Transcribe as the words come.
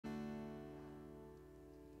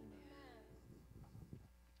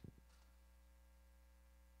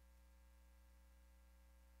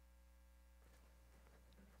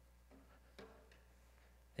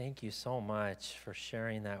Thank you so much for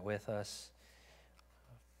sharing that with us.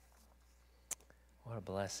 What a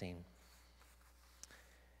blessing.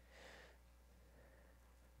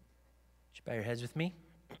 Would you bow your heads with me?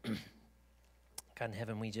 God in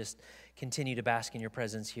heaven, we just continue to bask in your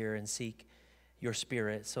presence here and seek your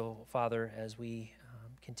spirit. So, Father, as we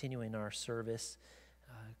continue in our service,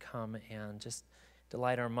 come and just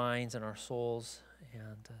delight our minds and our souls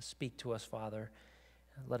and speak to us, Father.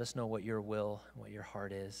 Let us know what your will and what your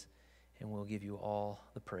heart is, and we'll give you all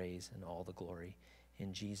the praise and all the glory.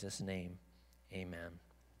 In Jesus' name, amen.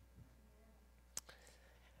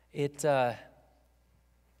 It's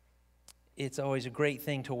always a great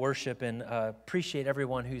thing to worship, and appreciate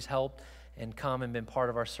everyone who's helped and come and been part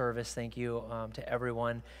of our service. Thank you to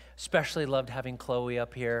everyone. Especially loved having Chloe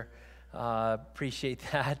up here. Appreciate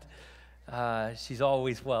that. She's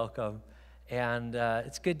always welcome. And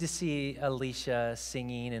it's good to see Alicia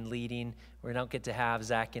singing and leading. We don't get to have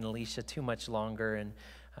Zach and Alicia too much longer, and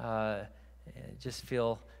just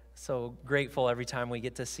feel so grateful every time we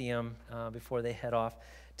get to see them before they head off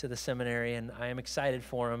to the seminary. And I am excited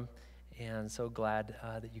for them, and so glad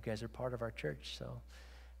that you guys are part of our church. So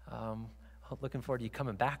looking forward to you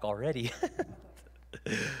coming back already.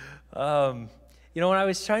 When I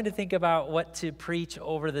was trying to think about what to preach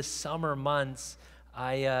over the summer months,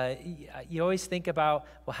 you always think about,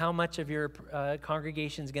 well, how much of your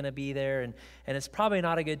congregation is going to be there, and it's probably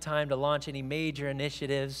not a good time to launch any major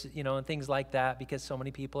initiatives, and things like that, because so many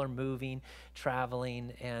people are moving,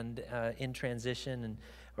 traveling, and in transition,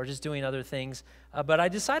 or just doing other things. But I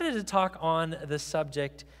decided to talk on the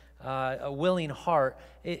subject, a willing heart.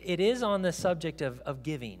 It is on the subject of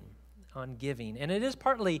giving. On giving. And it is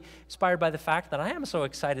partly inspired by the fact that I am so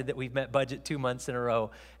excited that we've met budget 2 months in a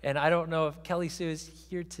row. And I don't know if Kelly Sue is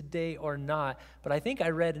here today or not, but I think I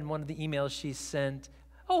read in one of the emails she sent,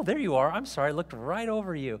 oh, there you are. I'm sorry, I looked right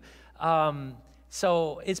over you.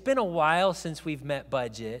 So it's been a while since we've met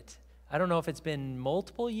budget. I don't know if it's been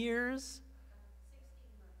multiple years.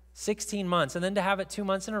 16 months. And then to have it 2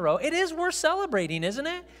 months in a row, it is worth celebrating, isn't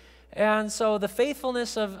it? And so the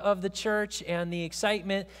faithfulness of the church and the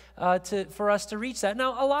excitement for us to reach that.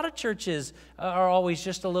 Now, a lot of churches are always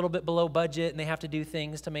just a little bit below budget, and they have to do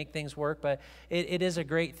things to make things work, but it is a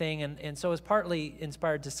great thing, and so it's partly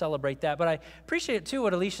inspired to celebrate that. But I appreciate, too,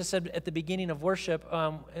 what Alicia said at the beginning of worship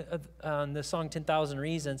on the song 10,000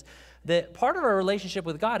 Reasons, that part of our relationship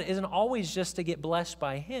with God isn't always just to get blessed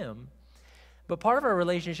by Him, but part of our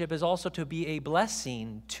relationship is also to be a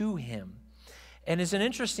blessing to Him. And it's an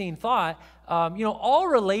interesting thought. All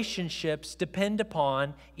relationships depend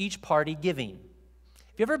upon each party giving.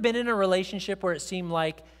 Have you ever been in a relationship where it seemed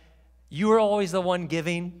like you were always the one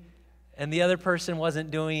giving and the other person wasn't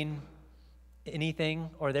doing anything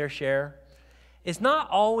or their share? It's not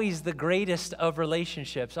always the greatest of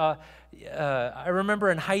relationships. I remember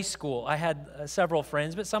in high school, I had several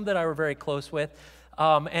friends, but some that I were very close with.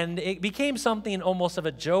 And it became something almost of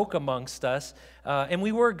a joke amongst us, and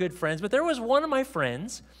we were good friends. But there was one of my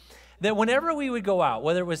friends that whenever we would go out,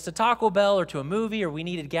 whether it was to Taco Bell or to a movie or we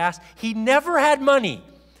needed gas, he never had money.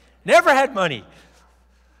 Never had money.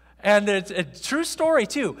 And it's a true story,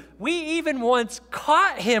 too. We even once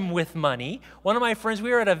caught him with money. One of my friends, we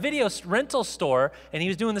were at a video rental store, and he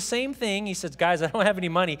was doing the same thing. He says, guys, I don't have any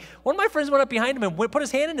money. One of my friends went up behind him and put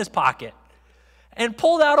his hand in his pocket and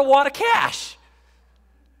pulled out a wad of cash.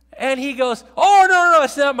 And he goes, oh, no,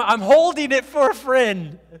 it's not I'm holding it for a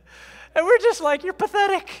friend. And we're just like, you're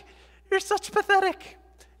pathetic. You're such pathetic.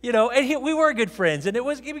 And we were good friends, and it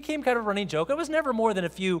became kind of a running joke. It was never more than a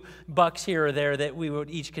few bucks here or there that we would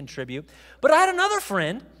each contribute. But I had another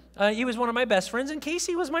friend. He was one of my best friends, and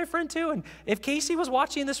Casey was my friend too. And if Casey was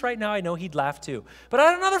watching this right now, I know he'd laugh too. But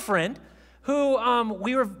I had another friend who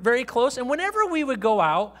we were very close, and whenever we would go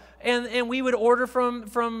out and we would order from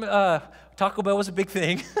Taco Bell was a big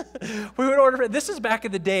thing. We would order, this is back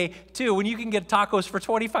in the day too, when you can get tacos for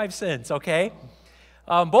 25 cents, okay?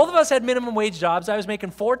 Both of us had minimum wage jobs. I was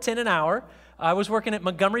making $4.10 an hour. I was working at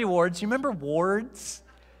Montgomery Ward's. Do you remember Ward's?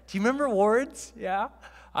 Do you remember Ward's? Yeah.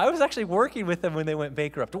 I was actually working with them when they went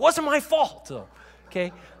bankrupt. It wasn't my fault, though.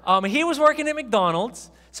 Okay. He was working at McDonald's.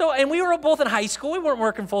 And we were both in high school. We weren't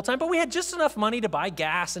working full-time, but we had just enough money to buy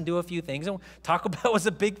gas and do a few things. And Taco Bell was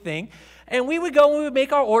a big thing. And we would go and we would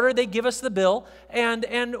make our order. They'd give us the bill. And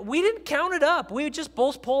we didn't count it up. We would just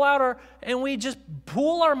both pull out and we just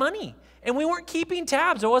pool our money. And we weren't keeping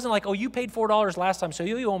tabs. It wasn't like, oh, you paid $4 last time, so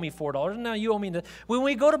you owe me $4. No, you owe me. When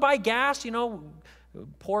we go to buy gas,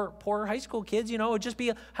 poor high school kids, it would just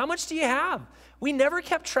be, how much do you have? We never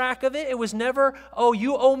kept track of it. It was never, oh,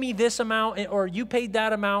 you owe me this amount or you paid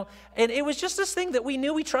that amount. And it was just this thing that we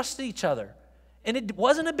knew we trusted each other. And it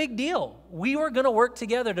wasn't a big deal. We were going to work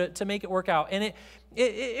together to make it work out. And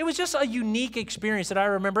it was just a unique experience that I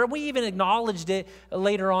remember. We even acknowledged it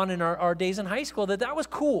later on in our days in high school, that was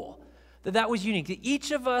cool, that was unique. That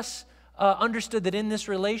each of us understood that in this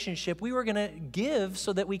relationship, we were going to give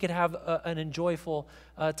so that we could have an enjoyable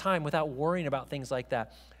time without worrying about things like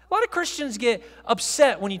that. A lot of Christians get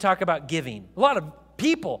upset when you talk about giving. A lot of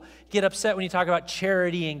people get upset when you talk about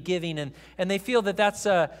charity and giving, and they feel that that's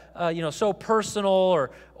so personal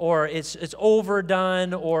or it's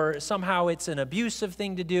overdone or somehow it's an abusive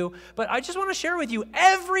thing to do. But I just want to share with you,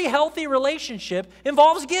 every healthy relationship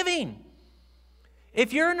involves giving.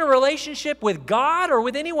 If you're in a relationship with God or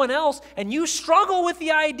with anyone else and you struggle with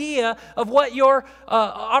the idea of what your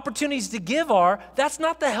opportunities to give are, that's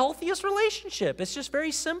not the healthiest relationship. It's just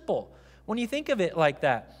very simple when you think of it like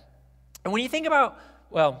that. And when you think about,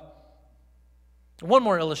 well, one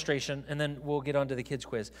more illustration, and then we'll get on to the kids'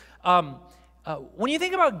 quiz. When you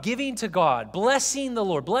think about giving to God, blessing the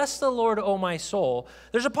Lord, bless the Lord, oh my soul,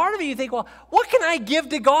 there's a part of you think, well, what can I give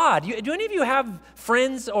to God? Do any of you have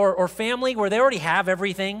friends or family where they already have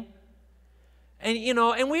everything? And,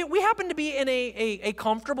 and we happen to be in a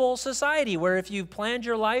comfortable society where if you've planned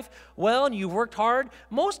your life well and you've worked hard,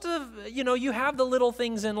 most of, you have the little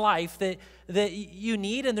things in life that you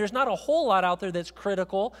need, and there's not a whole lot out there that's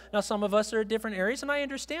critical. Now, some of us are at different areas, and I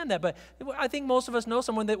understand that, but I think most of us know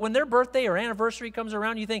someone that when their birthday or anniversary comes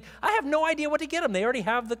around, you think, I have no idea what to get them. They already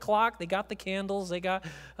have the clock, they got the candles, they got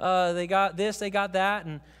this, they got that,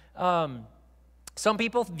 and some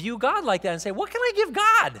people view God like that and say, what can I give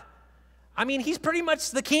God? I mean, he's pretty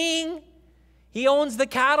much the king. He owns the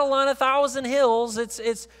cattle on 1,000 hills.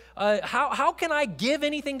 How can I give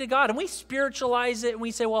anything to God? And we spiritualize it and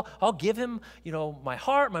we say, well, I'll give him, my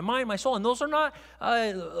heart, my mind, my soul. And those are not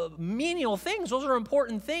menial things. Those are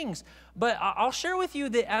important things. But I'll share with you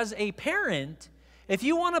that as a parent, if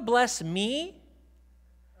you want to bless me,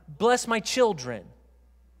 bless my children.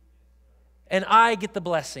 And I get the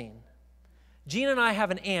blessing. Gina and I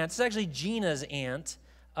have an aunt. It's actually Gina's aunt.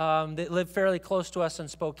 That lived fairly close to us in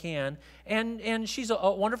Spokane, and she's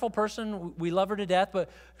a wonderful person. We love her to death, but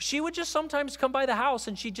she would just sometimes come by the house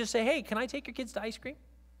and she'd just say, hey, can I take your kids to ice cream?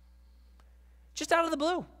 Just out of the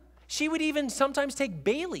blue. She would even sometimes take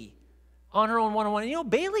Bailey on her own one-on-one. And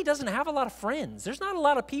Bailey doesn't have a lot of friends. There's not a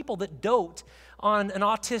lot of people that dote on an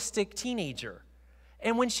autistic teenager.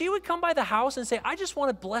 And when she would come by the house and say, I just want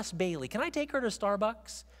to bless Bailey, can I take her to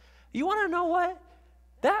Starbucks? You want to know what?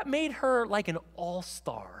 That made her like an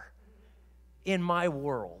all-star in my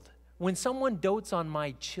world. When someone dotes on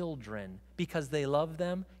my children because they love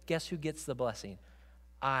them, guess who gets the blessing?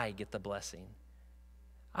 I get the blessing.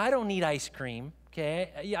 I don't need ice cream,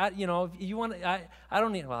 okay? You want, I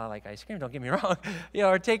don't need, well, I like ice cream, don't get me wrong.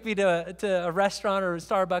 Or take me to a restaurant or a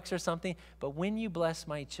Starbucks or something. But when you bless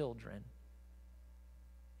my children,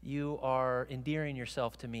 you are endearing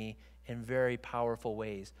yourself to me in very powerful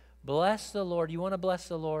ways. Bless the Lord. You want to bless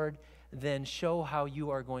the Lord? Then show how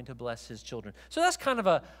you are going to bless his children. So that's kind of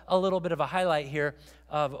a little bit of a highlight here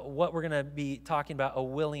of what we're going to be talking about, a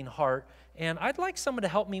willing heart. And I'd like someone to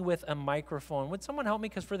help me with a microphone. Would someone help me?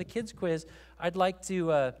 Because for the kids quiz, I'd like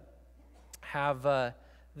to have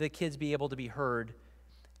the kids be able to be heard.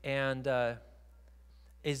 And I'm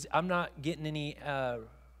not getting any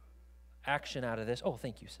action out of this. Oh,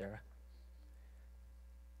 thank you, Sarah.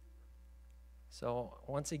 So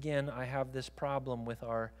once again, I have this problem with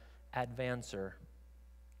our advancer.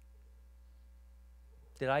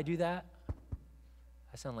 Did I do that?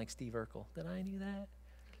 I sound like Steve Urkel. Did I do that?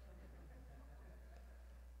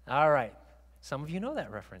 All right. Some of you know that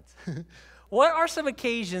reference. What are some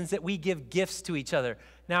occasions that we give gifts to each other?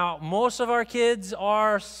 Now, most of our kids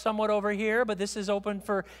are somewhat over here, but this is open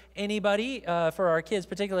for anybody, for our kids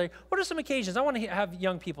particularly. What are some occasions? I want to have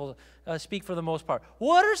young people speak for the most part.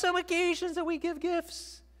 What are some occasions that we give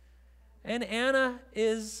gifts? And Anna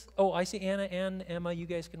is, I see Anna and Emma. You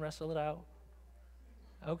guys can wrestle it out.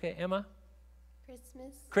 Okay, Emma?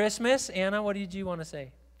 Christmas. Anna, what did you want to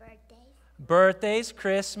say? Birthdays,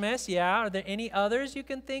 Christmas, yeah. Are there any others you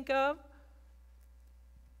can think of?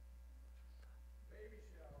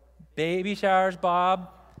 Baby showers, Bob.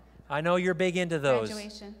 I know you're big into those.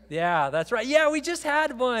 Graduation. Yeah, that's right. Yeah, we just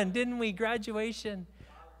had one, didn't we? Graduation.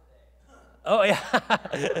 Oh, yeah.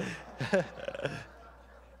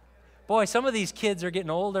 Boy, some of these kids are getting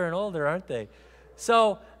older and older, aren't they?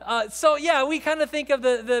 So yeah, we kind of think of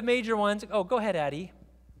the major ones. Oh, go ahead, Addie.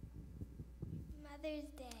 Mother's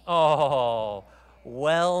Day. Oh,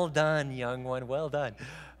 well done, young one. Well done.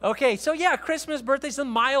 Okay, so yeah, Christmas, birthdays, the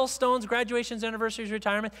milestones, graduations, anniversaries,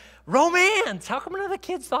 retirement, romance. How come none of the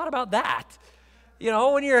kids thought about that? You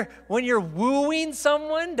know, when you're wooing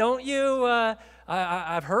someone, don't you?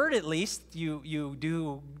 I've heard at least you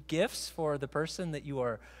do gifts for the person that you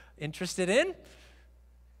are interested in.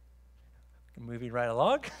 Moving right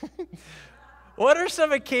along. What are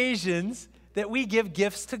some occasions that we give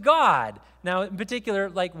gifts to God? Now, in particular,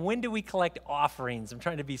 like when do we collect offerings? I'm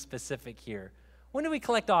trying to be specific here. When do we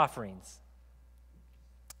collect offerings?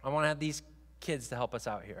 I want to have these kids to help us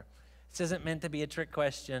out here. This isn't meant to be a trick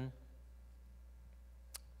question.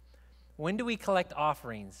 When do we collect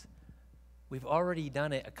offerings? We've already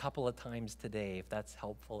done it a couple of times today, if that's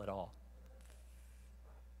helpful at all.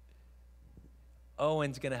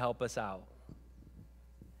 Owen's going to help us out.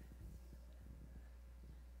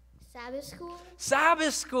 Sabbath school?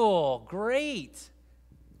 Sabbath school, great.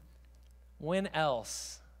 When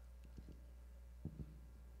else?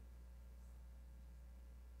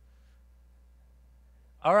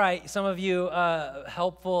 All right, some of you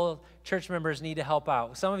helpful church members need to help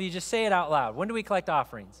out. Some of you just say it out loud. When do we collect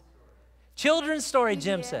offerings? Children's story, VBS.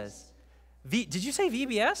 Jim says. Did you say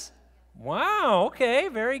VBS? Wow, okay,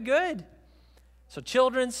 very good. So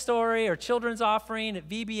children's story or children's offering at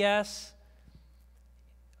VBS.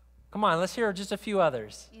 Come on, let's hear just a few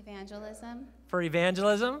others. Evangelism. For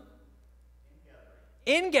evangelism?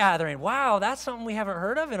 In-gathering. Wow, that's something we haven't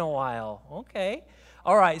heard of in a while. Okay.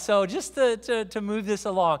 All right, so just to move this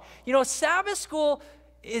along. You know, Sabbath school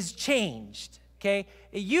is changed, okay?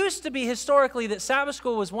 It used to be historically that Sabbath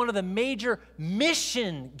school was one of the major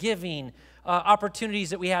mission-giving opportunities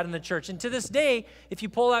that we had in the church. And to this day, if you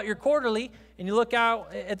pull out your quarterly and you look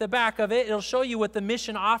out at the back of it, it'll show you what the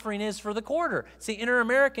mission offering is for the quarter. It's the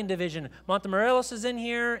Inter-American Division. Montemorelos is in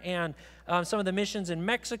here, and some of the missions in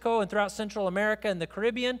Mexico and throughout Central America and the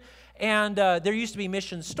Caribbean. And there used to be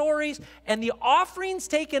mission stories. And the offerings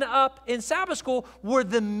taken up in Sabbath school were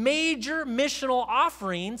the major missional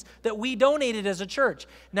offerings that we donated as a church.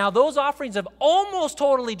 Now, those offerings have almost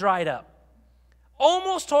totally dried up.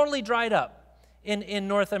 Almost totally dried up in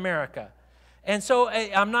North America. And so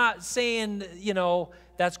I'm not saying, you know,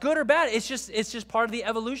 that's good or bad. It's just part of the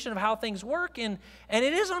evolution of how things work. And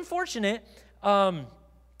it is unfortunate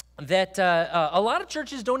that a lot of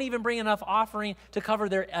churches don't even bring enough offering to cover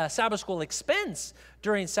their Sabbath school expense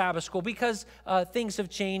during Sabbath school because things have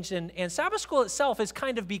changed. And Sabbath school itself is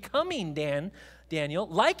kind of becoming, Daniel,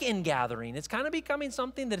 like in-gathering. It's kind of becoming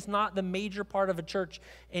something that's not the major part of a church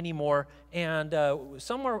anymore. And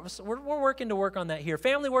we're working to work on that here.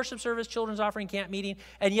 Family worship service, children's offering, camp meeting.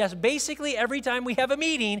 And yes, basically every time we have a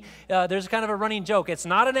meeting, there's kind of a running joke. It's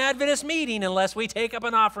not an Adventist meeting unless we take up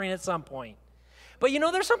an offering at some point. But you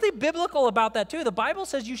know, there's something biblical about that too. The Bible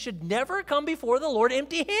says you should never come before the Lord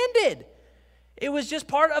empty-handed. It was just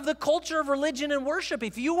part of the culture of religion and worship.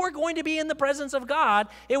 If you were going to be in the presence of God,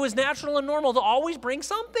 it was natural and normal to always bring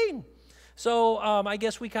something. So I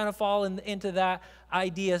guess we kind of fall into that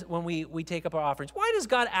idea when we take up our offerings. Why does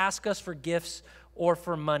God ask us for gifts or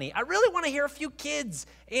for money? I really want to hear a few kids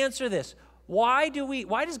answer this. Why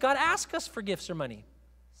does God ask us for gifts or money?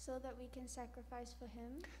 So that we can sacrifice for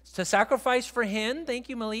Him. To sacrifice for Him. Thank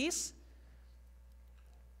you, Melise.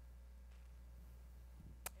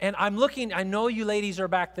 And I'm looking, I know you ladies are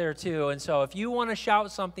back there too, and so if you want to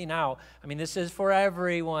shout something out, I mean, this is for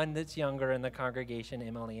everyone that's younger in the congregation,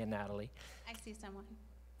 Emily and Natalie. I see someone.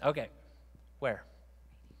 Okay. Where?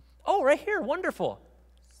 Oh, right here. Wonderful.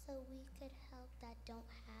 So we could help that don't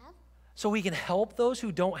have. So we can help those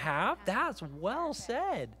who don't have? That's well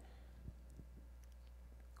said.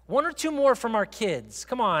 One or two more from our kids.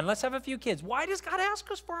 Come on, let's have a few kids. Why does God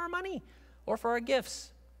ask us for our money or for our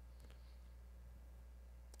gifts?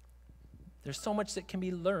 There's so much that can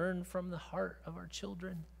be learned from the heart of our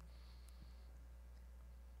children.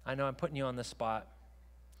 I know I'm putting you on the spot.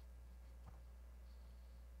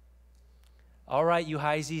 All right, you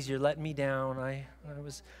highsies, you're letting me down.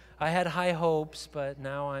 I had high hopes, but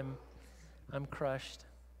now I'm crushed.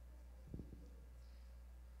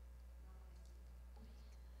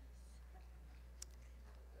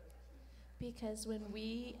 Because when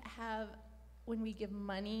we give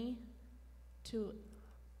money to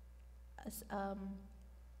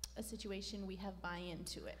a situation, we have buy-in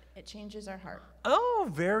to it. It changes our heart. Oh,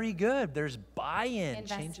 very good. There's buy-in.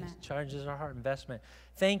 Changes our heart. Investment.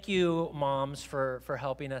 Thank you, moms, for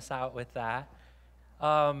helping us out with that.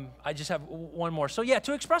 I just have one more. So yeah,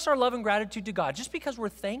 to express our love and gratitude to God, just because we're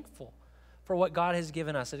thankful for what God has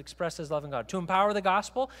given us, it expresses love in God. To empower the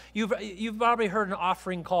gospel, you've probably heard an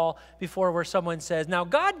offering call before where someone says, now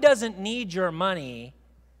God doesn't need your money.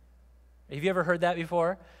 Have you ever heard that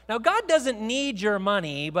before? Now, God doesn't need your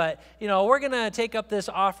money, but, you know, we're going to take up this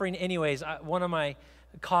offering anyways. One of my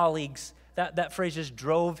colleagues that phrase just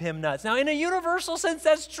drove him nuts. Now, in a universal sense,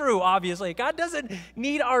 that's true, obviously. God doesn't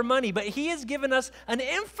need our money, but he has given us an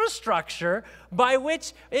infrastructure by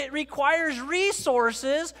which it requires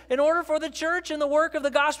resources in order for the church and the work of the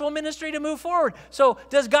gospel ministry to move forward. So,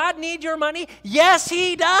 does God need your money? Yes,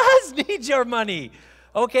 he does need your money.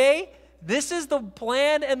 Okay? This is the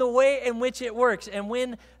plan and the way in which it works. And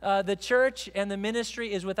when the church and the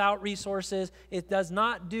ministry is without resources, it does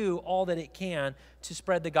not do all that it can to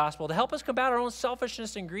spread the gospel, to help us combat our own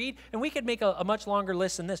selfishness and greed. And we could make a much longer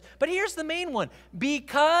list than this. But here's the main one.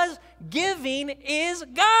 Because giving is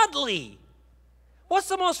godly. What's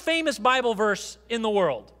the most famous Bible verse in the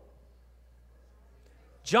world?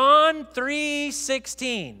 John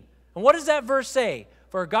 3:16. And what does that verse say?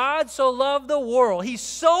 For God so loved the world. He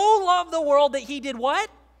so loved the world that he did what?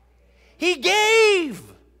 He gave.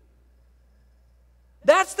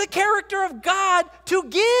 That's the character of God, to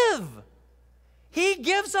give. He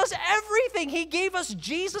gives us everything. He gave us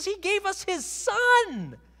Jesus. He gave us his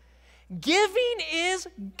son. Giving is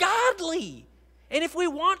godly. And if we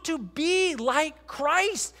want to be like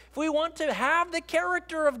Christ, if we want to have the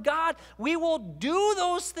character of God, we will do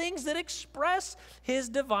those things that express his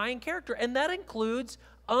divine character. And that includes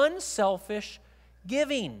unselfish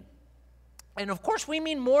giving. And of course, we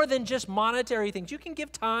mean more than just monetary things. You can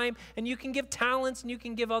give time, and you can give talents, and you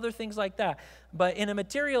can give other things like that. But in a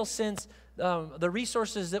material sense, the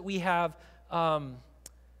resources that we have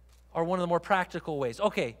are one of the more practical ways.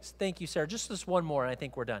 Okay, thank you, Sarah. Just this one more, and I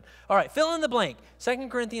think we're done. All right, fill in the blank. 2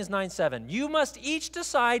 Corinthians 9:7. You must each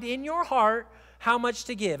decide in your heart how much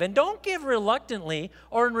to give. And don't give reluctantly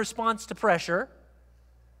or in response to pressure.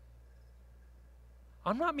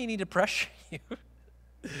 I'm not meaning to pressure you.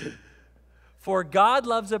 For God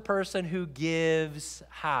loves a person who gives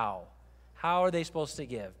how? How are they supposed to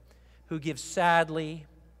give? Who gives sadly,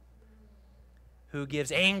 who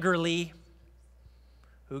gives angrily,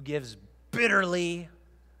 who gives bitterly.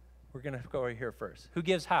 We're going to go over here first. Who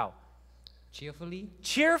gives how? Cheerfully.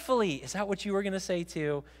 Cheerfully. Is that what you were going to say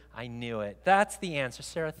too? I knew it. That's the answer.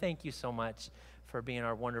 Sarah, thank you so much for being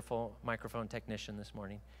our wonderful microphone technician this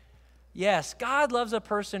morning. Yes, God loves a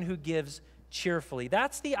person who gives cheerfully.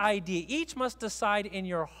 That's the idea. Each must decide in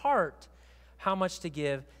your heart how much to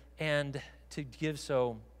give and to give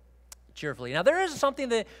so cheerfully. Now, there is something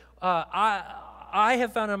that I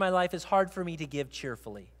have found in my life is hard for me to give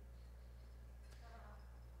cheerfully.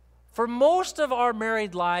 For most of our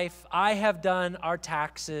married life, I have done our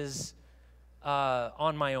taxes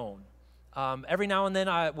on my own. Every now and then,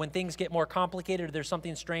 when things get more complicated or there's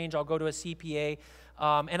something strange, I'll go to a CPA.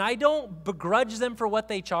 And I don't begrudge them for what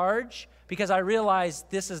they charge because I realize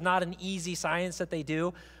this is not an easy science that they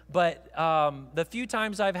do. But the few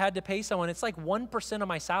times I've had to pay someone, it's like 1% of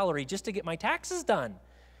my salary just to get my taxes done.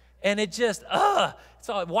 And it just,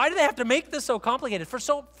 so why do they have to make this so complicated? For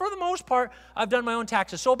the most part, I've done my own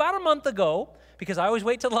taxes. So about a month ago, because I always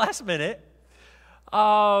wait till the last minute,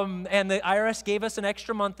 and the IRS gave us an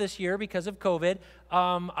extra month this year because of COVID,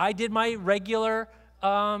 I did my regular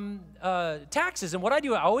taxes. And what I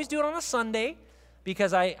do, I always do it on a Sunday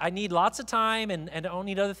because I need lots of time and I don't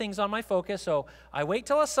need other things on my focus. So I wait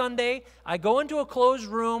till a Sunday. I go into a closed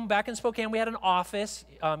room. Back in Spokane, we had an office.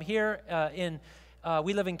 Here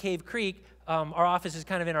we live in Cave Creek. Our office is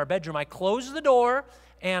kind of in our bedroom. I close the door,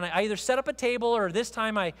 and I either set up a table, or this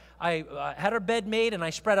time I had our bed made, and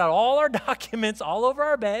I spread out all our documents all over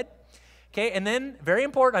our bed. Okay, and then, very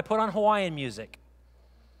important, I put on Hawaiian music.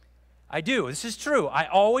 I do. This is true. I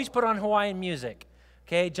always put on Hawaiian music.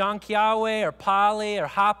 Okay, John Kiawe or Pali or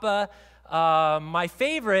Hapa. My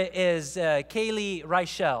favorite is Kaylee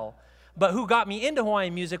Reichel. But who got me into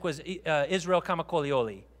Hawaiian music was Israel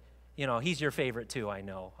Kamakolioli. You know, he's your favorite too, I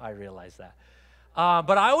know. I realize that.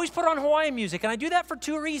 But I always put on Hawaiian music, and I do that for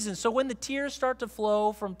two reasons. So when the tears start to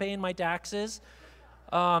flow from paying my taxes,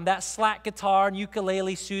 that slack guitar and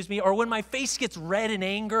ukulele soothes me. Or when my face gets red in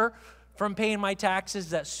anger from paying my taxes,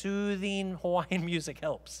 that soothing Hawaiian music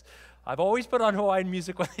helps. I've always put on Hawaiian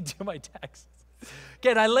music when I do my taxes.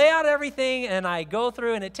 Again, I lay out everything, and I go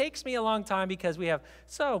through, and it takes me a long time because we have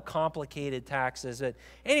so complicated taxes. But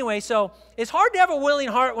anyway, so it's hard to have a willing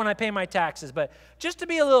heart when I pay my taxes. But just to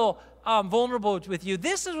be a little vulnerable with you,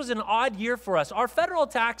 this was an odd year for us. Our federal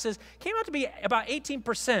taxes came out to be about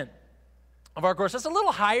 18% of our gross. That's a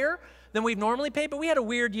little higher than we've normally paid, but we had a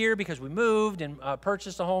weird year because we moved and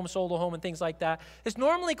purchased a home, sold a home, and things like that. It's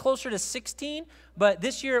normally closer to 16%, but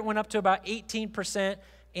this year it went up to about 18%.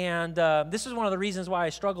 And this is one of the reasons why I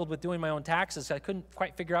struggled with doing my own taxes. I couldn't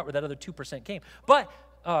quite figure out where that other 2% came. But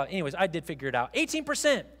anyways, I did figure it out.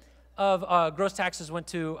 18% of gross taxes went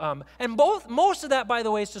to, and most of that, by the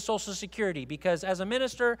way, is to Social Security, because as a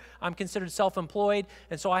minister, I'm considered self-employed,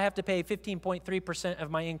 and so I have to pay 15.3% of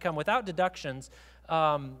my income without deductions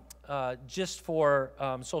just for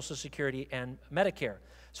Social Security and Medicare.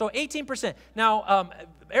 So 18%. Now,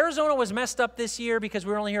 Arizona was messed up this year because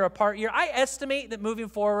we were only here a part year. I estimate that moving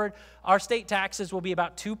forward, our state taxes will be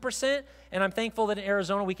about 2%, and I'm thankful that in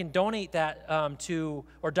Arizona we can donate that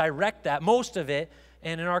or direct that, most of it,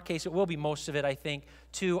 and in our case it will be most of it, I think,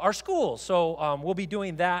 to our schools. So we'll be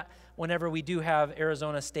doing that whenever we do have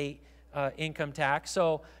Arizona state income tax.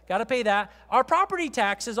 So got to pay that. Our property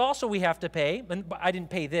taxes also we have to pay, and I didn't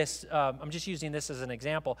pay this. I'm just using this as an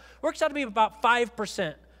example. Works out to be about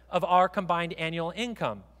 5% of our combined annual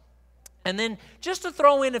income. And then just to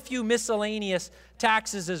throw in a few miscellaneous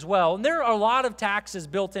taxes as well. And there are a lot of taxes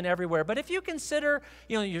built in everywhere. But if you consider,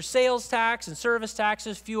 your sales tax and service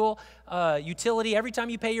taxes, fuel, utility, every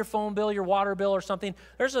time you pay your phone bill, your water bill or something,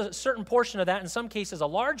 there's a certain portion of that, in some cases a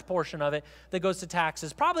large portion of it, that goes to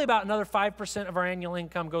taxes. Probably about another 5% of our annual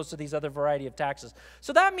income goes to these other variety of taxes.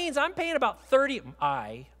 So that means I'm paying about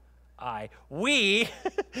we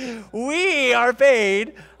are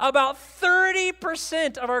paid about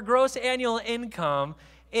 30% of our gross annual income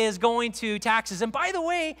is going to taxes. And by the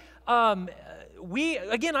way,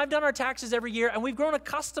 I've done our taxes every year, and we've grown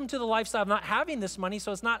accustomed to the lifestyle of not having this money,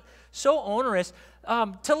 so it's not so onerous.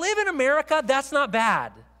 To live in America, that's not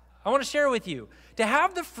bad. I want to share with you. To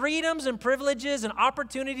have the freedoms and privileges and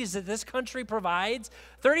opportunities that this country provides,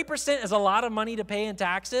 30% is a lot of money to pay in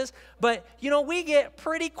taxes, but we get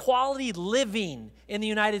pretty quality living in the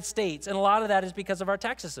United States, and a lot of that is because of our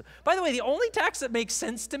tax system. By the way, the only tax that makes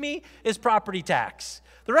sense to me is property tax.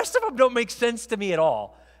 The rest of them don't make sense to me at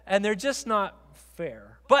all, and they're just not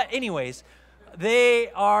fair. But anyways,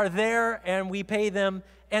 they are there, and we pay them.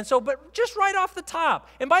 And so, but just right off the top,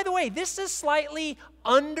 and by the way, this is slightly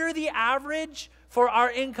under the average for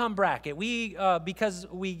our income bracket. Because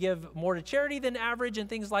we give more to charity than average and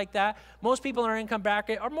things like that, most people in our income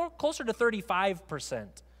bracket are more closer to 35%.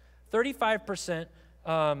 35%,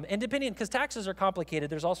 and depending, because taxes are complicated,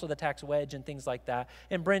 there's also the tax wedge and things like that.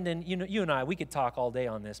 And Brendan, you and I, we could talk all day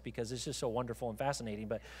on this because it's just so wonderful and fascinating.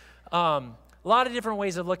 But a lot of different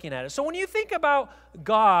ways of looking at it. So when you think about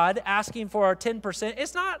God asking for our 10%,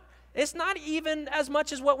 it's not even as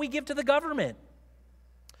much as what we give to the government.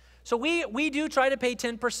 So we do try to pay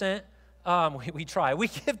 10%. We try. We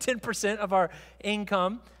give 10% of our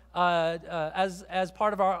income as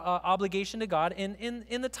part of our obligation to God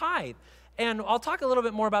in the tithe. And I'll talk a little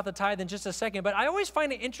bit more about the tithe in just a second, but I always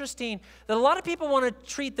find it interesting that a lot of people want to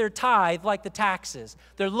treat their tithe like the taxes.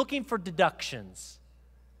 They're looking for deductions.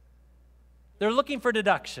 They're looking for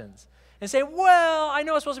deductions. And say, well, I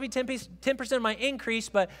know it's supposed to be 10% of my increase,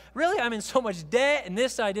 but really I'm in so much debt, and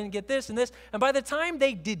this, I didn't get this and this. And by the time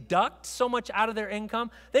they deduct so much out of their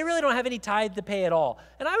income, they really don't have any tithe to pay at all.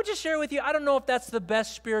 And I would just share with you, I don't know if that's the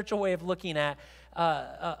best spiritual way of looking at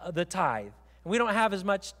the tithe. And we don't have as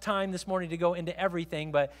much time this morning to go into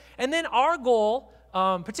everything, and then our goal,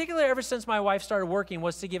 particularly ever since my wife started working,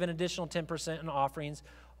 was to give an additional 10% in offerings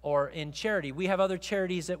or in charity. We have other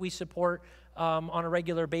charities that we support on a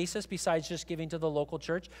regular basis besides just giving to the local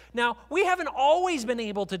church. Now, we haven't always been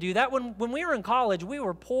able to do that. When we were in college, we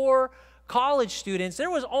were poor college students.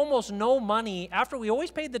 There was almost no money. After we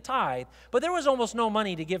always paid the tithe, but there was almost no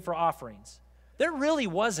money to give for offerings. There really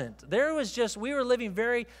wasn't. There was just, we were living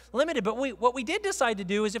very limited. But what we did decide to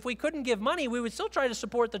do is if we couldn't give money, we would still try to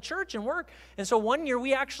support the church and work. And so one year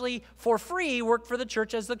we actually, for free, worked for the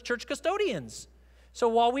church as the church custodians. So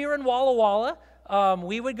while we were in Walla Walla,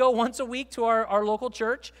 we would go once a week to our local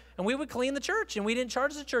church, and we would clean the church, and we didn't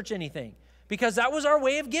charge the church anything because that was our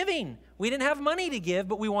way of giving. We didn't have money to give,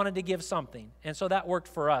 but we wanted to give something, and so that worked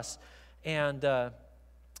for us. And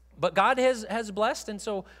but God has blessed, and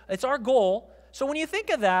so it's our goal. So when you think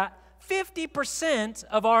of that, 50%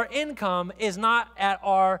 of our income is not at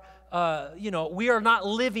our, we are not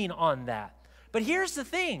living on that. But here's the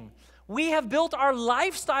thing. We have built our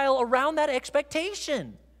lifestyle around that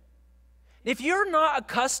expectation. If you're not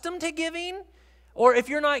accustomed to giving, or if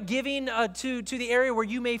you're not giving to the area where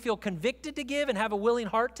you may feel convicted to give and have a willing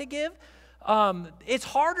heart to give, it's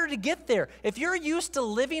harder to get there. If you're used to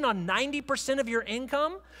living on 90% of your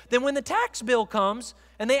income, then when the tax bill comes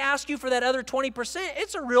and they ask you for that other 20%,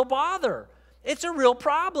 it's a real bother. It's a real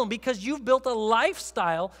problem because you've built a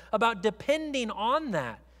lifestyle about depending on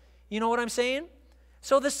that. You know what I'm saying?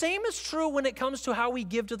 So the same is true when it comes to how we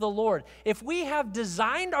give to the Lord. If we have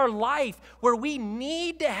designed our life where we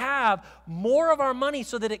need to have more of our money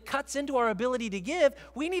so that it cuts into our ability to give,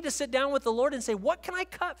 we need to sit down with the Lord and say, what can I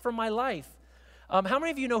cut from my life? How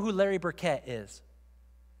many of you know who Larry Burkett is?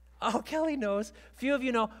 Oh, Kelly knows. A few of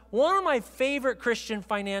you know. One of my favorite Christian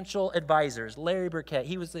financial advisors, Larry Burkett.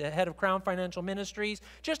 He was the head of Crown Financial Ministries.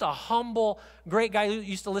 Just a humble, great guy who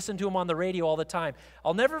used to listen to him on the radio all the time.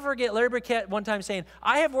 I'll never forget Larry Burkett one time saying,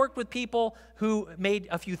 I have worked with people who made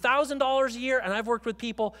a few $1,000s a year, and I've worked with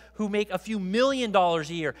people who make a few $1 million a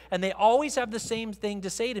year, and they always have the same thing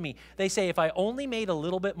to say to me. They say, if I only made a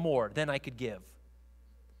little bit more, then I could give.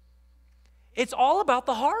 It's all about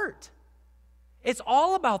the heart. It's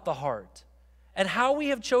all about the heart and how we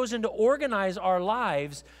have chosen to organize our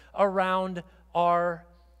lives around our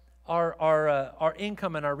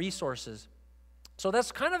income and our resources. So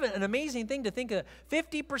that's kind of an amazing thing to think of.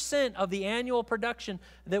 50% of the annual production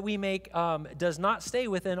that we make does not stay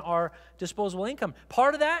within our disposable income.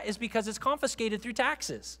 Part of that is because it's confiscated through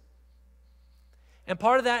taxes. And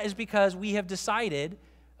part of that is because we have decided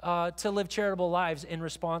to live charitable lives in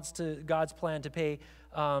response to God's plan to pay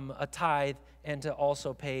a tithe and to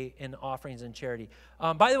also pay in offerings and charity.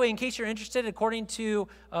 By the way, in case you're interested, according to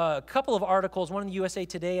a couple of articles, one in the USA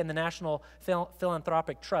Today and the National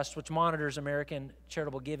Philanthropic Trust, which monitors American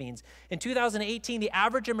charitable givings, in 2018, the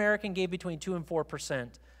average American gave between 2 and 4%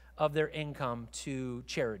 of their income to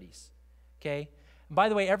charities. Okay? And by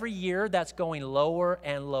the way, every year that's going lower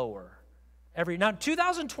and lower. Now,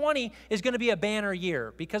 2020 is going to be a banner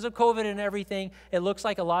year. Because of COVID and everything, it looks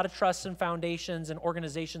like a lot of trusts and foundations and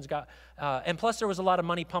organizations got, and plus there was a lot of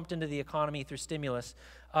money pumped into the economy through stimulus.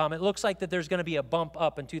 It looks like that there's going to be a bump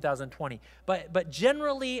up in 2020. But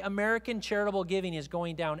generally, American charitable giving is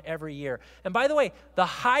going down every year. And by the way, the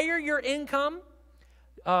higher your income,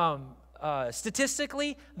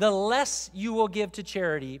 statistically, the less you will give to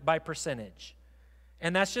charity by percentage.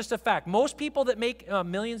 And that's just a fact. Most people that make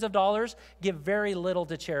millions of dollars give very little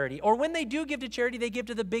to charity. Or when they do give to charity, they give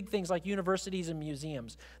to the big things like universities and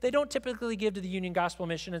museums. They don't typically give to the Union Gospel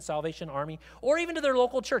Mission and Salvation Army or even to their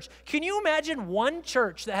local church. Can you imagine one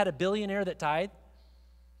church that had a billionaire that tithed?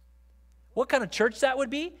 What kind of church that would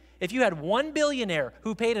be? If you had one billionaire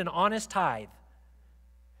who paid an honest tithe.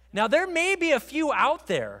 Now, there may be a few out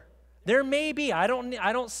there. There may be. I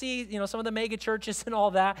don't see, some of the mega churches and all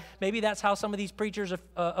that. Maybe that's how some of these preachers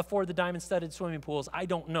afford the diamond-studded swimming pools. I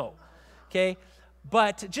don't know. Okay?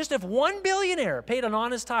 But just if one billionaire paid an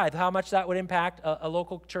honest tithe, how much that would impact a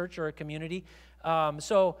local church or a community. And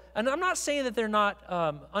I'm not saying that they're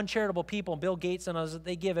not uncharitable people. Bill Gates and others,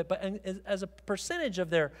 they give it, but as a percentage of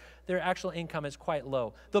their actual income is quite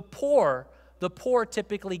low. The poor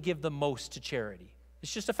typically give the most to charity.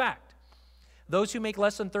 It's just a fact. Those who make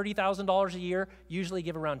less than $30,000 a year usually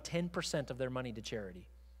give around 10% of their money to charity.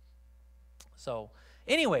 So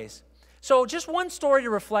anyways, just one story to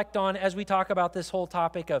reflect on as we talk about this whole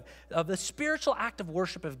topic of the spiritual act of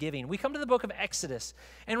worship of giving. We come to the book of Exodus,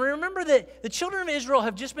 and remember that the children of Israel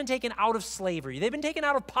have just been taken out of slavery. They've been taken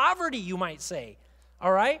out of poverty, you might say,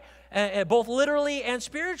 all right? Both literally and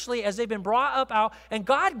spiritually as they've been brought up out, and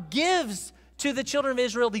God gives to the children of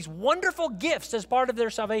Israel these wonderful gifts as part of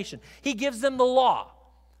their salvation. He gives them the law,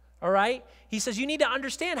 all right? He says you need to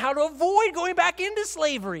understand how to avoid going back into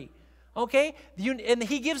slavery, okay? And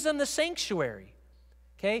he gives them the sanctuary,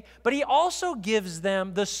 okay? But he also gives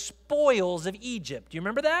them the spoils of Egypt. Do you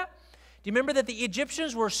remember that? Do you remember that the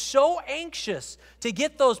Egyptians were so anxious to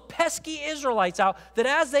get those pesky Israelites out that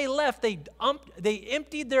as they left, they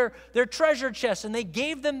emptied their treasure chests and they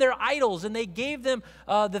gave them their idols and they gave them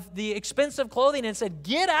the expensive clothing and said,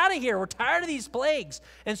 get out of here. We're tired of these plagues.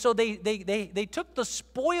 And so they took the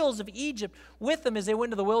spoils of Egypt with them as they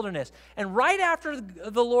went to the wilderness. And right after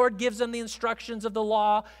the Lord gives them the instructions of the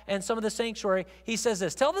law and some of the sanctuary, he says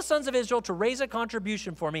this, tell the sons of Israel to raise a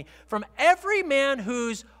contribution for me. From every man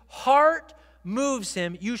whose heart moves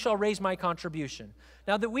him, you shall raise my contribution.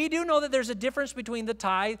 Now that we do know that there's a difference between the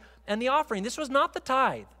tithe and the offering. This was not the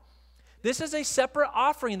tithe. This is a separate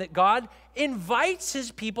offering that God invites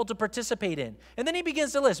his people to participate in. And then he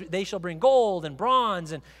begins to list, they shall bring gold and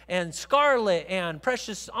bronze and scarlet and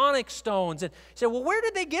precious onyx stones. And you say, well, where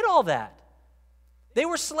did they get all that? They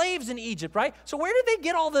were slaves in Egypt, right? So where did they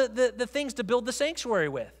get all the things to build the sanctuary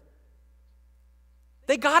with?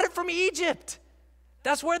 They got it from Egypt.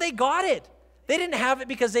 That's where they got it. They didn't have it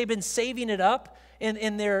because they've been saving it up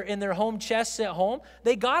in their home chests at home.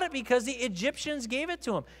 They got it because the Egyptians gave it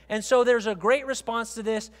to them. And so there's a great response to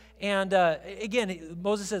this. And again,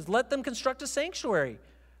 Moses says, let them construct a sanctuary.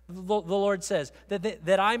 The Lord says,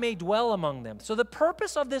 that I may dwell among them. So the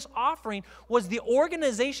purpose of this offering was the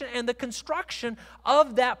organization and the construction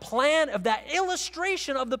of that plan, of that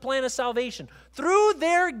illustration of the plan of salvation. Through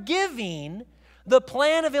their giving, the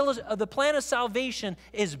plan of salvation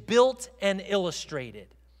is built and illustrated.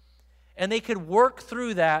 and they could work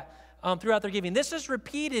through that throughout their giving. This is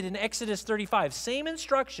repeated in Exodus 35. Same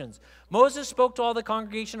instructions. Moses spoke to all the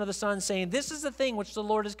congregation of the sons, saying, this is the thing which the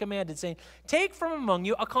Lord has commanded, saying, take from among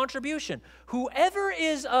you a contribution. Whoever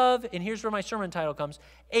is of, and here's where my sermon title comes,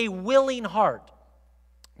 a willing heart.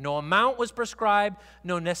 No amount was prescribed,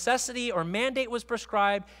 no necessity or mandate was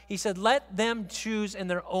prescribed. He said, let them choose in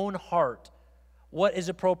their own heart what is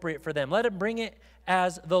appropriate for them. Let them bring it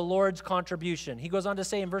as the Lord's contribution. He goes on to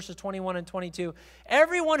say in verses 21 and 22,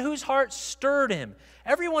 everyone whose heart stirred him,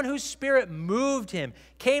 everyone whose spirit moved him,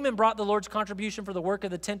 came and brought the Lord's contribution for the work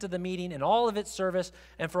of the tent of the meeting and all of its service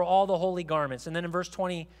and for all the holy garments. And then in verse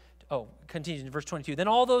continues in verse 22. Then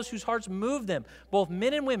all those whose hearts moved them, both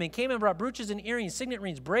men and women, came and brought brooches and earrings, signet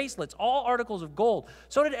rings, bracelets, all articles of gold.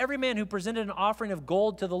 So did every man who presented an offering of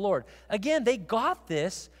gold to the Lord. Again, they got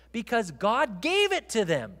this because God gave it to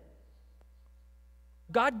them.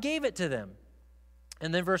 God gave it to them.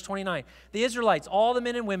 And then verse 29, the Israelites, all the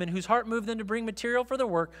men and women whose heart moved them to bring material for the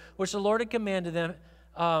work which the Lord had commanded them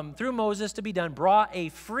through Moses to be done, brought a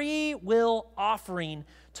free will offering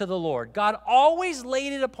to the Lord. God always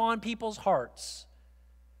laid it upon people's hearts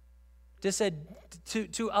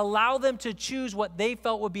to allow them to choose what they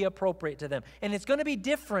felt would be appropriate to them. And it's going to be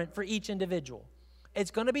different for each individual.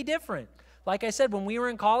 It's going to be different. Like I said, when we were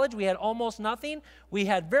in college, we had almost nothing. We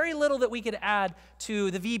had very little that we could add to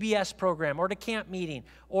the VBS program or to camp meeting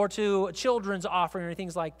or to children's offering or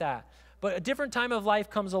things like that. But a different time of life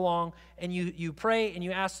comes along, and you pray and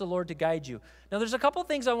you ask the Lord to guide you. Now, there's a couple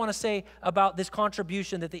things I want to say about this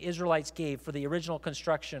contribution that the Israelites gave for the original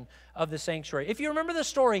construction of the sanctuary. If you remember the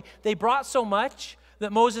story, they brought so much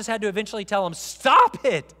that Moses had to eventually tell them, stop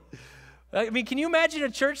it. I mean, can you imagine a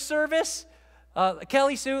church service?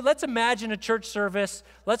 Kelly Sue, let's imagine a church service.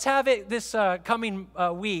 Let's have it this coming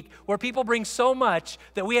week where people bring so much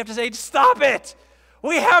that we have to say, stop it.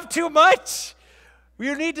 We have too much.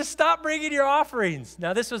 You need to stop bringing your offerings.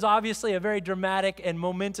 Now, this was obviously a very dramatic and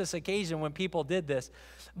momentous occasion when people did this.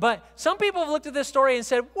 But some people have looked at this story and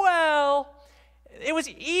said, well, it was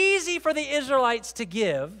easy for the Israelites to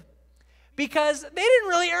give because they didn't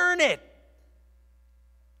really earn it.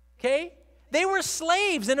 Okay? They were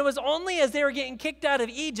slaves, and it was only as they were getting kicked out of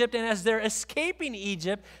Egypt and as they're escaping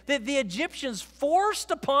Egypt that the Egyptians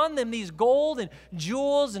forced upon them these gold and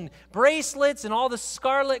jewels and bracelets and all the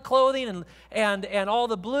scarlet clothing and all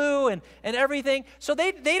the blue and everything. So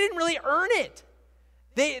they didn't really earn it.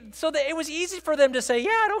 It was easy for them to say, yeah,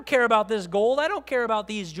 I don't care about this gold. I don't care about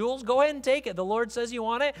these jewels. Go ahead and take it. The Lord says you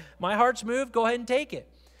want it. My heart's moved. Go ahead and take it.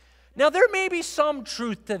 Now, there may be some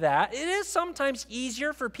truth to that. It is sometimes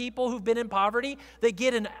easier for people who've been in poverty that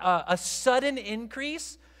get a sudden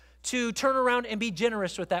increase to turn around and be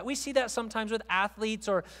generous with that. We see that sometimes with athletes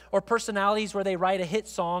or personalities where they write a hit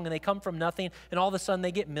song and they come from nothing and all of a sudden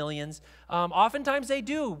they get millions. Oftentimes they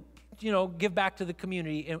do, give back to the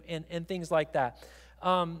community and things like that.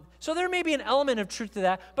 So there may be an element of truth to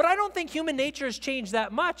that, but I don't think human nature has changed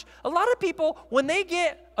that much. A lot of people, when they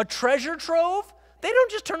get a treasure trove, they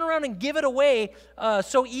don't just turn around and give it away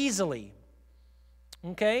so easily,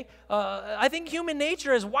 okay? I think human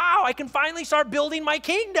nature is, wow, I can finally start building my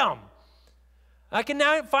kingdom. I can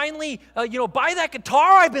now finally, buy that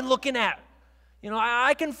guitar I've been looking at.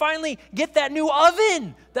 I can finally get that new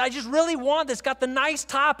oven that I just really want that's got the nice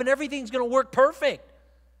top and everything's going to work perfect.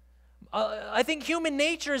 I think human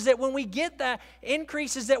nature is that when we get that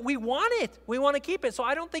increase is that we want it. We want to keep it. So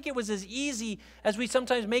I don't think it was as easy as we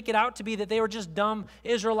sometimes make it out to be, that they were just dumb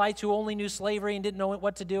Israelites who only knew slavery and didn't know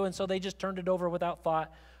what to do, and so they just turned it over without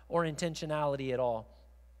thought or intentionality at all.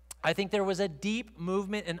 I think there was a deep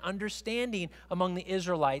movement and understanding among the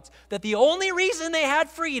Israelites that the only reason they had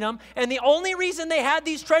freedom and the only reason they had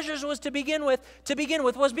these treasures was to begin with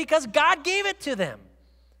was because God gave it to them.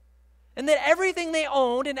 And that everything they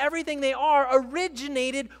owned and everything they are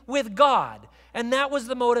originated with God. And that was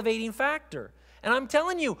the motivating factor. And I'm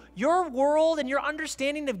telling you, your world and your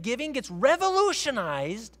understanding of giving gets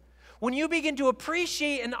revolutionized when you begin to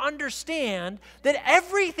appreciate and understand that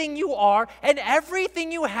everything you are and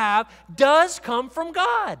everything you have does come from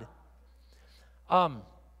God. Can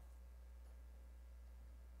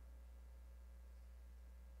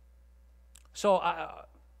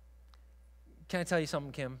I tell you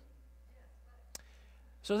something, Kim?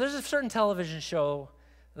 So there's a certain television show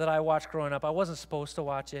that I watched growing up. I wasn't supposed to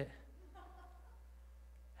watch it.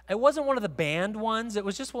 It wasn't one of the banned ones. It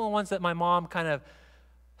was just one of the ones that my mom kind of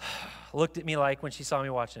looked at me like when she saw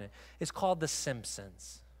me watching it. It's called The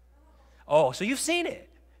Simpsons. Oh, so you've seen it.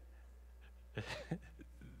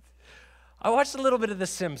 I watched a little bit of The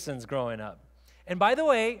Simpsons growing up. And by the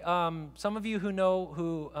way, some of you who know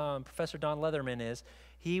who Professor Don Leatherman is,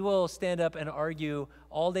 He will stand up and argue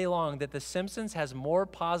all day long that The Simpsons has more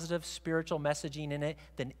positive spiritual messaging in it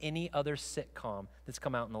than any other sitcom that's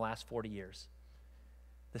come out in the last 40 years.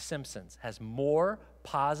 The Simpsons has more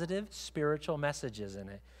positive spiritual messages in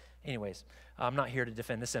it. Anyways, I'm not here to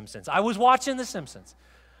defend The Simpsons. I was watching The Simpsons.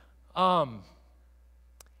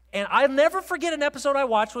 And I'll never forget an episode I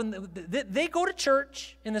watched when they go to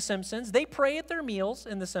church in The Simpsons. They pray at their meals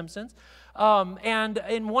in The Simpsons. And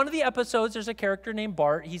in one of the episodes, there's a character named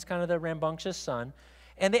Bart. He's kind of the rambunctious son.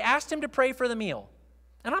 And they asked him to pray for the meal.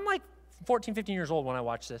 And I'm like 14, 15 years old when I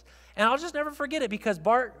watched this. And I'll just never forget it because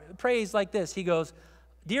Bart prays like this. He goes,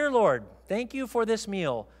 "Dear Lord, thank you for this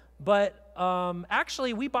meal. But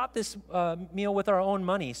actually, we bought this meal with our own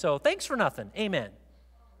money. So thanks for nothing. Amen."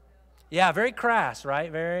 Yeah, very crass,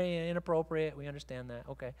 right? Very inappropriate. We understand that.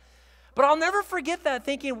 Okay. But I'll never forget that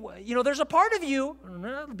thinking, there's a part of you,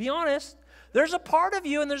 be honest, there's a part of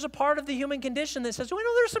you and there's a part of the human condition that says,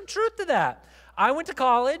 there's some truth to that. I went to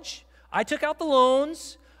college. I took out the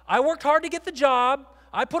loans. I worked hard to get the job.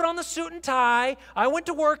 I put on the suit and tie. I went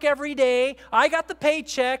to work every day. I got the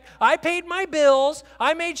paycheck. I paid my bills.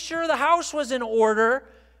 I made sure the house was in order.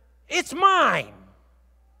 It's mine.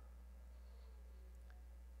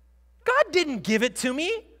 God didn't give it to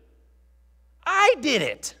me. I did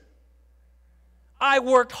it. I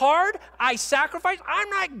worked hard. I sacrificed. I'm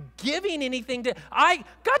not giving anything to God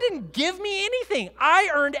didn't give me anything. I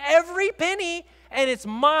earned every penny, and it's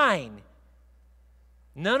mine.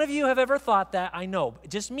 None of you have ever thought that, I know.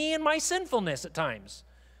 Just me and my sinfulness at times.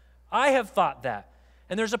 I have thought that.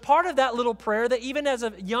 And there's a part of that little prayer that even as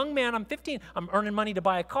a young man, I'm 15, I'm earning money to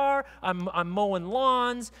buy a car, I'm mowing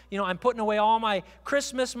lawns, I'm putting away all my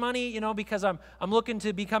Christmas money, because I'm looking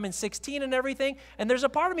to becoming 16 and everything. And there's a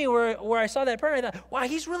part of me where I saw that prayer and I thought, wow,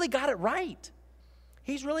 he's really got it right.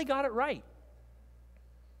 He's really got it right.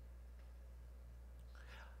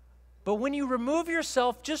 But when you remove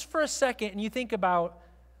yourself just for a second and you think about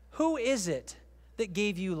who is it that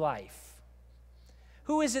gave you life?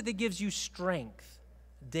 Who is it that gives you strength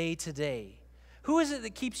day to day? Who is it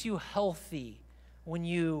that keeps you healthy when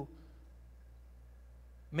you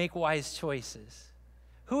make wise choices?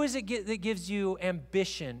 Who is it that gives you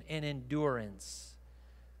ambition and endurance?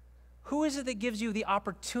 Who is it that gives you the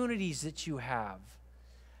opportunities that you have?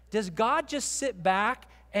 Does God just sit back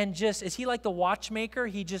and is he like the watchmaker?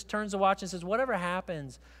 He just turns the watch and says, whatever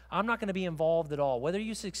happens, I'm not going to be involved at all. Whether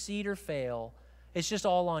you succeed or fail, it's just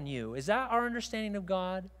all on you. Is that our understanding of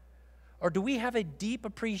God? Or do we have a deep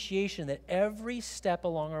appreciation that every step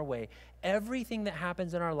along our way, everything that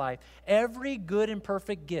happens in our life, every good and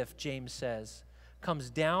perfect gift, James says, comes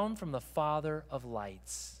down from the Father of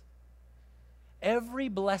lights? Every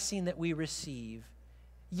blessing that we receive,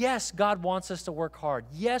 yes, God wants us to work hard.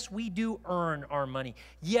 Yes, we do earn our money.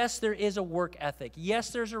 Yes, there is a work ethic.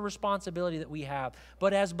 Yes, there's a responsibility that we have.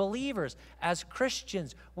 But as believers, as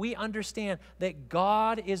Christians, we understand that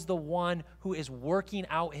God is the one who is working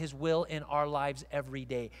out his will in our lives every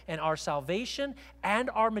day. And our salvation and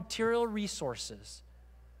our material resources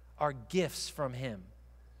are gifts from him.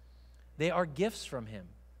 They are gifts from him.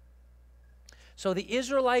 So the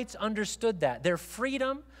Israelites understood that. Their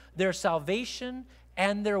freedom, their salvation,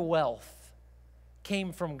 and their wealth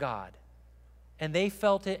came from God. And they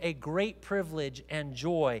felt it a great privilege and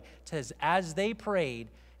joy as they prayed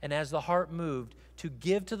and as the heart moved to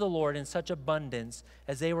give to the Lord in such abundance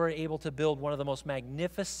as they were able to build one of the most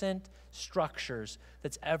magnificent structures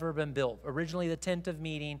that's ever been built. Originally the tent of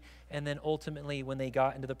meeting, and then ultimately when they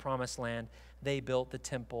got into the promised land, they built the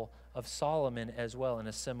temple of Solomon as well in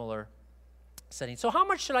a similar setting. So how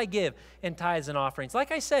much should I give in tithes and offerings? Like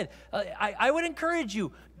I said, I would encourage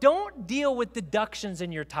you, don't deal with deductions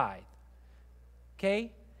in your tithe.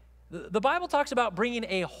 Okay? The Bible talks about bringing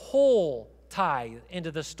a whole tithe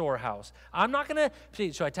into the storehouse. I'm not going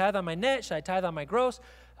to, should I tithe on my net? Should I tithe on my gross?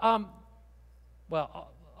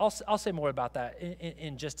 Well, I'll say more about that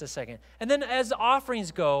in just a second. And then as the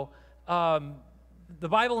offerings go, the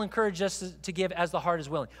Bible encourages us to give as the heart is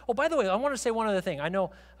willing. Oh, by the way, I want to say one other thing. I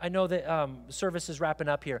know that service is wrapping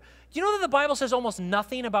up here. Do you know that the Bible says almost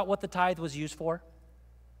nothing about what the tithe was used for?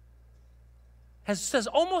 It says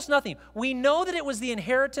almost nothing. We know that it was the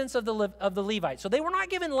inheritance of the Levites. So they were not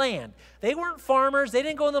given land. They weren't farmers. They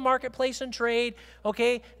didn't go in the marketplace and trade.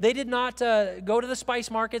 Okay, they did not go to the spice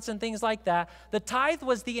markets and things like that. The tithe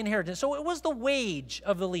was the inheritance. So it was the wage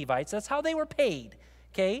of the Levites. That's how they were paid.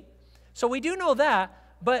 Okay. So we do know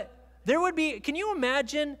that, but there would be, can you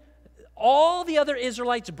imagine all the other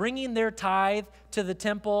Israelites bringing their tithe to the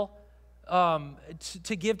temple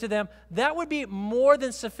to give to them? That would be more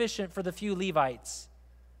than sufficient for the few Levites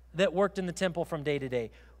that worked in the temple from day to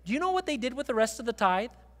day. Do you know what they did with the rest of the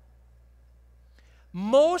tithe?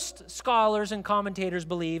 Most scholars and commentators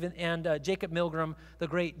believe, and Jacob Milgram, the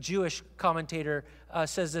great Jewish commentator,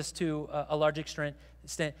 says this to a large extent,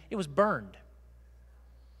 it was burned.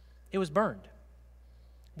 It was burned.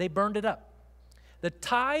 They burned it up. The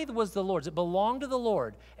tithe was the Lord's. It belonged to the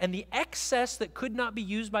Lord. And the excess that could not be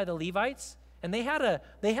used by the Levites, and they had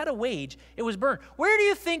a wage, it was burned. Where do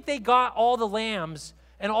you think they got all the lambs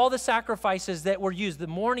and all the sacrifices that were used? The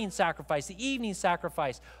morning sacrifice, the evening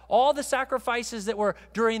sacrifice, all the sacrifices that were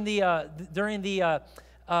during the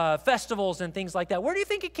festivals and things like that. Where do you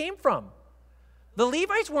think it came from? The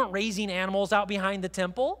Levites weren't raising animals out behind the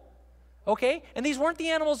temple. Okay? And these weren't the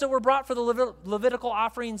animals that were brought for the Levitical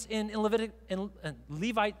offerings in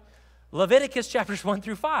Leviticus chapters 1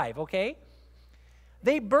 through 5, okay?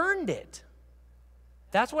 They burned it.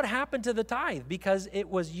 That's what happened to the tithe because it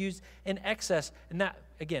was used in excess. And that,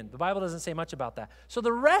 again, the Bible doesn't say much about that. So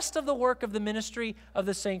the rest of the work of the ministry of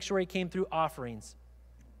the sanctuary came through offerings.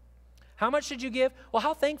 How much should you give? Well,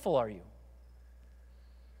 how thankful are you?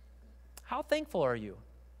 How thankful are you?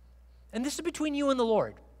 And this is between you and the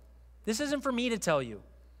Lord. This isn't for me to tell you.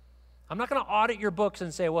 I'm not going to audit your books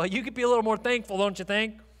and say, well, you could be a little more thankful, don't you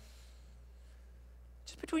think?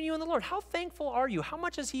 Just between you and the Lord. How thankful are you? How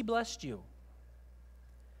much has He blessed you?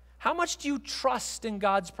 How much do you trust in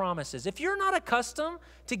God's promises? If you're not accustomed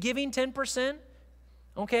to giving 10%,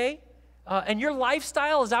 okay, and your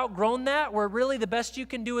lifestyle has outgrown that, where really the best you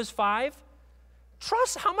can do is 5%,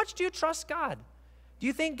 how much do you trust God? Do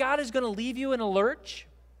you think God is going to leave you in a lurch?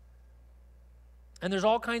 And there's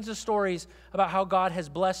all kinds of stories about how God has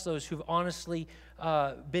blessed those who've honestly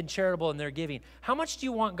been charitable in their giving. How much do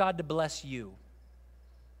you want God to bless you?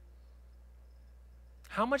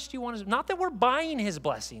 How much do you want to? Not that we're buying His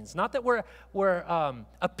blessings, not that we're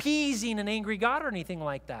appeasing an angry God or anything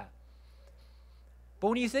like that. But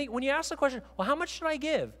when you ask the question, well, how much should I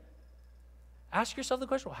give? Ask yourself the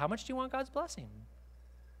question, well, how much do you want God's blessing?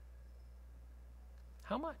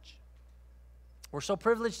 How much? We're so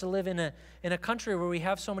privileged to live in a country where we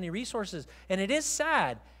have so many resources. And it is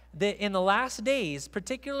sad that in the last days,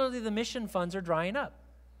 particularly the mission funds are drying up.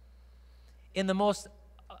 In the most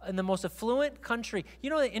affluent country, you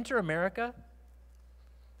know the Inter-America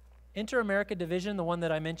division, the one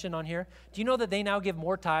that I mentioned on here, do you know that they now give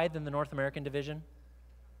more tithe than the North American division?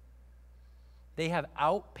 They have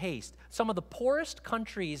outpaced. Some of the poorest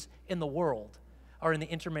countries in the world are in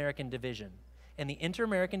the Inter-American division. And the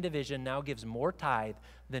Inter-American division now gives more tithe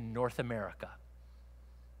than North America.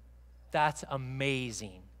 That's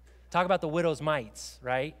amazing. Talk about the widow's mites,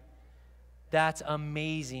 right? That's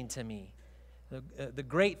amazing to me. The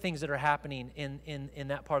great things that are happening in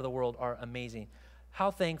that part of the world are amazing. How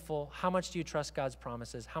thankful, how much do you trust God's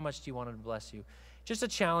promises? How much do you want Him to bless you? Just a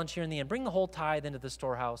challenge here in the end. Bring the whole tithe into the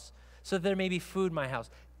storehouse so that there may be food in my house.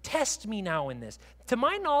 Test me now in this. To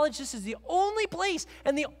my knowledge, this is the only place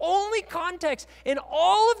and the only context in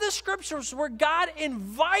all of the scriptures where God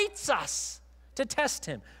invites us to test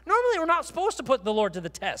Him. Normally, we're not supposed to put the Lord to the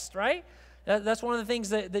test, right? That's one of the things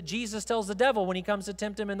that Jesus tells the devil when he comes to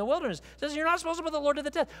tempt him in the wilderness. He says, you're not supposed to put the Lord to the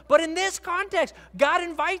test. But in this context, God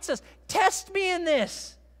invites us, test me in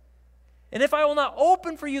this. And if I will not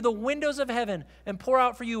open for you the windows of heaven and pour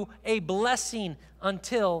out for you a blessing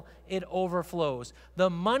until it overflows. The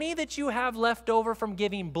money that you have left over from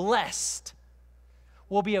giving blessed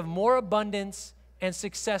will be of more abundance and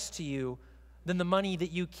success to you than the money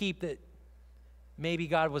that you keep that maybe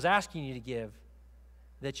God was asking you to give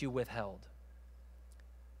that you withheld.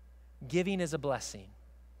 Giving is a blessing.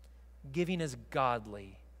 Giving is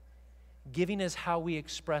godly. Giving is how we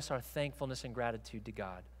express our thankfulness and gratitude to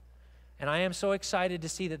God. And I am so excited to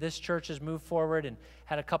see that this church has moved forward and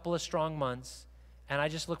had a couple of strong months. And I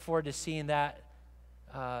just look forward to seeing that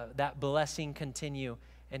blessing continue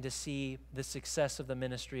and to see the success of the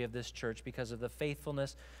ministry of this church because of the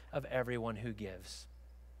faithfulness of everyone who gives.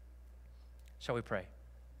 Shall we pray?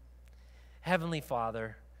 Heavenly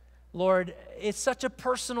Father, Lord, it's such a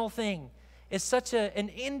personal thing. It's such an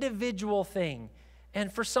individual thing.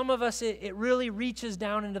 And for some of us, it really reaches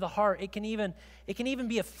down into the heart. It can even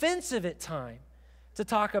be offensive at times to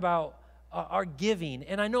talk about our giving.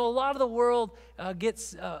 And I know a lot of the world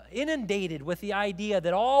gets inundated with the idea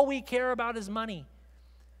that all we care about is money.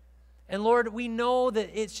 And Lord, we know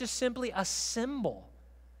that it's just simply a symbol.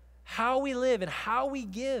 How we live and how we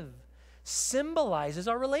give symbolizes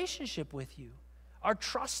our relationship with you, our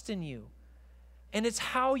trust in you. And it's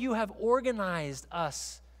how you have organized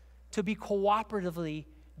us to be cooperatively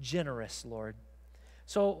generous, Lord.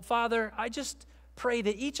 So, Father, I just pray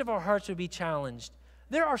that each of our hearts would be challenged.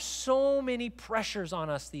 There are so many pressures on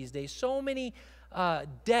us these days, so many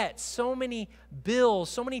debts, so many bills,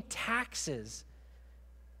 so many taxes.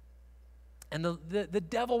 And the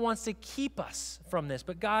devil wants to keep us from this.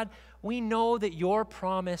 But God, we know that your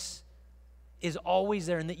promise is always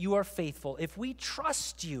there and that you are faithful. If we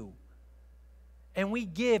trust you and we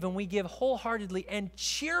give wholeheartedly and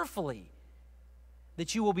cheerfully,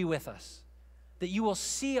 that you will be with us, that you will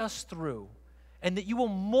see us through, and that you will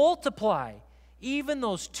multiply even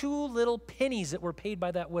those 2 little pennies that were paid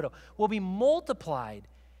by that widow will be multiplied,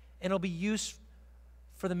 and it'll be used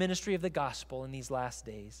for the ministry of the gospel in these last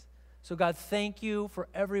days. So God, thank you for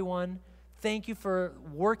everyone. Thank you for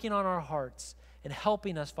working on our hearts and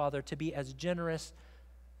helping us, Father, to be as generous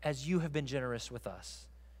as you have been generous with us.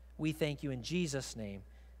 We thank you in Jesus' name.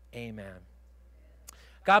 Amen.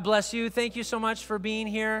 God bless you. Thank you so much for being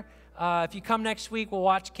here. If you come next week, we'll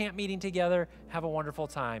watch camp meeting together. Have a wonderful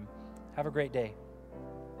time. Have a great day.